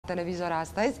televizor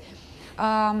astăzi.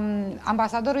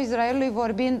 Ambasadorul Israelului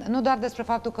vorbind nu doar despre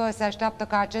faptul că se așteaptă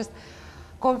ca acest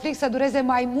conflict să dureze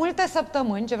mai multe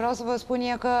săptămâni. Ce vreau să vă spun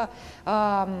e că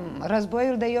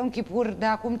războiul de Yom Kippur de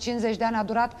acum 50 de ani a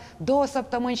durat 2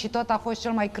 săptămâni și tot a fost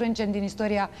cel mai crâncen din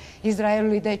istoria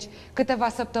Israelului. Deci câteva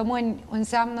săptămâni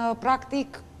înseamnă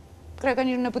practic, cred că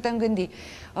nici nu ne putem gândi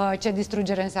ce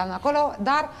distrugere înseamnă acolo,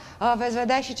 dar veți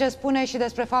vedea și ce spune și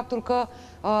despre faptul că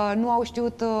nu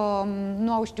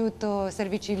au știut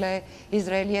serviciile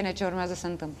izraeliene ce urmează să se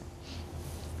întâmple.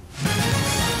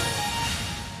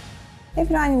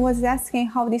 Everyone was asking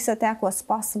how this attack was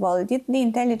possible. Did the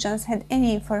intelligence had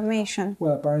any information?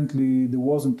 Well, apparently there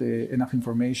wasn't enough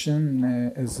information,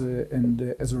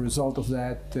 as a result of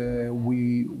that,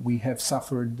 we have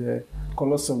suffered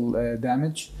colossal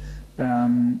damage.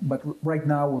 But right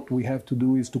now, what we have to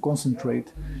do is to concentrate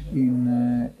in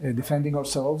defending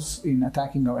ourselves, in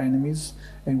attacking our enemies,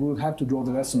 and we will have to draw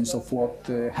the lessons of what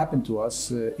happened to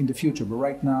us in the future. But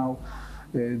right now,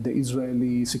 the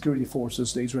Israeli security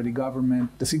forces, the Israeli government,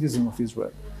 the citizens of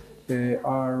Israel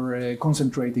are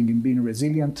concentrating in being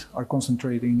resilient, are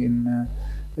concentrating in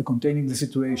containing the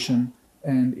situation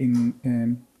and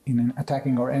in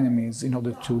attacking our enemies in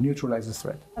order to neutralize the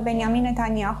threat. Benjamin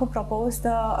Netanyahu proposed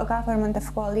a government of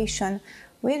coalition.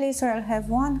 Will Israel have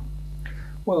one?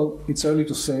 Well, it's early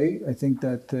to say. I think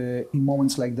that in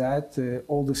moments like that,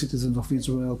 all the citizens of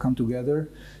Israel come together.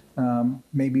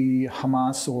 Maybe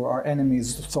Hamas or our enemies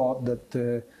thought that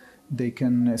they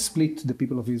can split the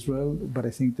people of Israel, but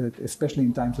I think that especially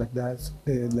in times like that,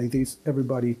 like this,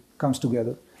 everybody comes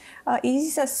together. Is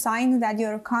this a sign that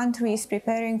your country is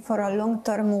preparing for a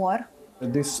long-term war?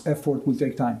 This effort will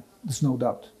take time, there's no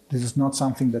doubt. This is not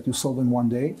something that you solve in one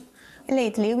day.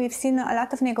 Lately, we've seen a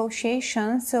lot of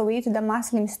negotiations with the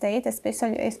Muslim state,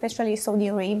 especially Saudi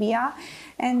Arabia,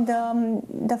 and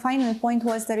the final point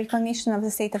was the recognition of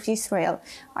the state of Israel.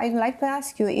 I'd like to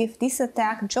ask you if this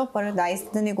attack jeopardized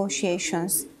the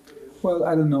negotiations. Well,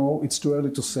 I don't know. It's too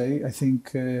early to say. I think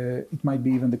it might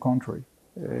be even the contrary.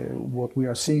 What we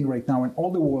are seeing right now, and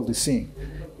all the world is seeing,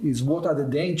 is what are the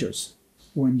dangers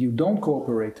when you don't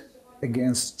cooperate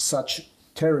against such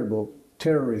terrible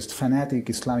terrorist, fanatic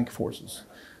Islamic forces.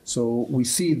 So we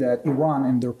see that Iran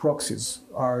and their proxies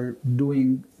are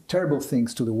doing terrible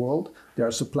things to the world. They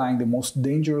are supplying the most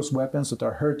dangerous weapons that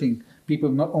are hurting people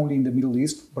not only in the Middle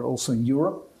East, but also in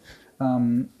Europe.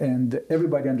 And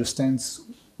everybody understands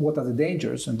what are the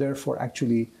dangers, and therefore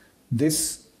actually this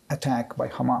attack by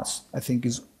Hamas, I think,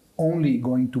 is only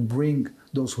going to bring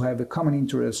those who have a common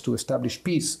interest to establish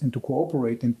peace and to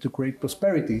cooperate and to create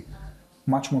prosperity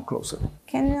much more closer.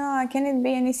 Can it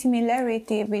be any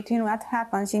similarity between what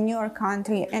happens in your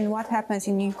country and what happens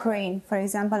in Ukraine, for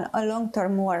example, a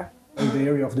long-term war? In the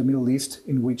area of the Middle East,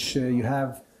 in which you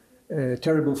have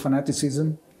terrible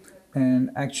fanaticism, and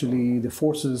actually the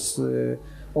forces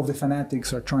of the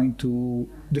fanatics are trying to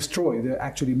destroy, they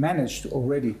actually managed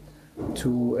already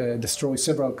to destroy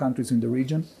several countries in the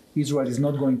region. Israel is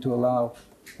not going to allow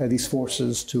these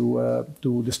forces to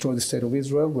destroy the state of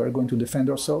Israel. We are going to defend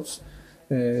ourselves.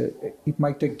 It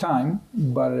might take time,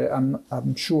 but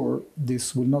I'm sure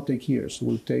this will not take years. It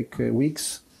will take weeks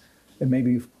and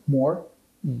maybe more,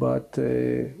 but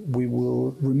we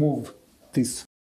will remove this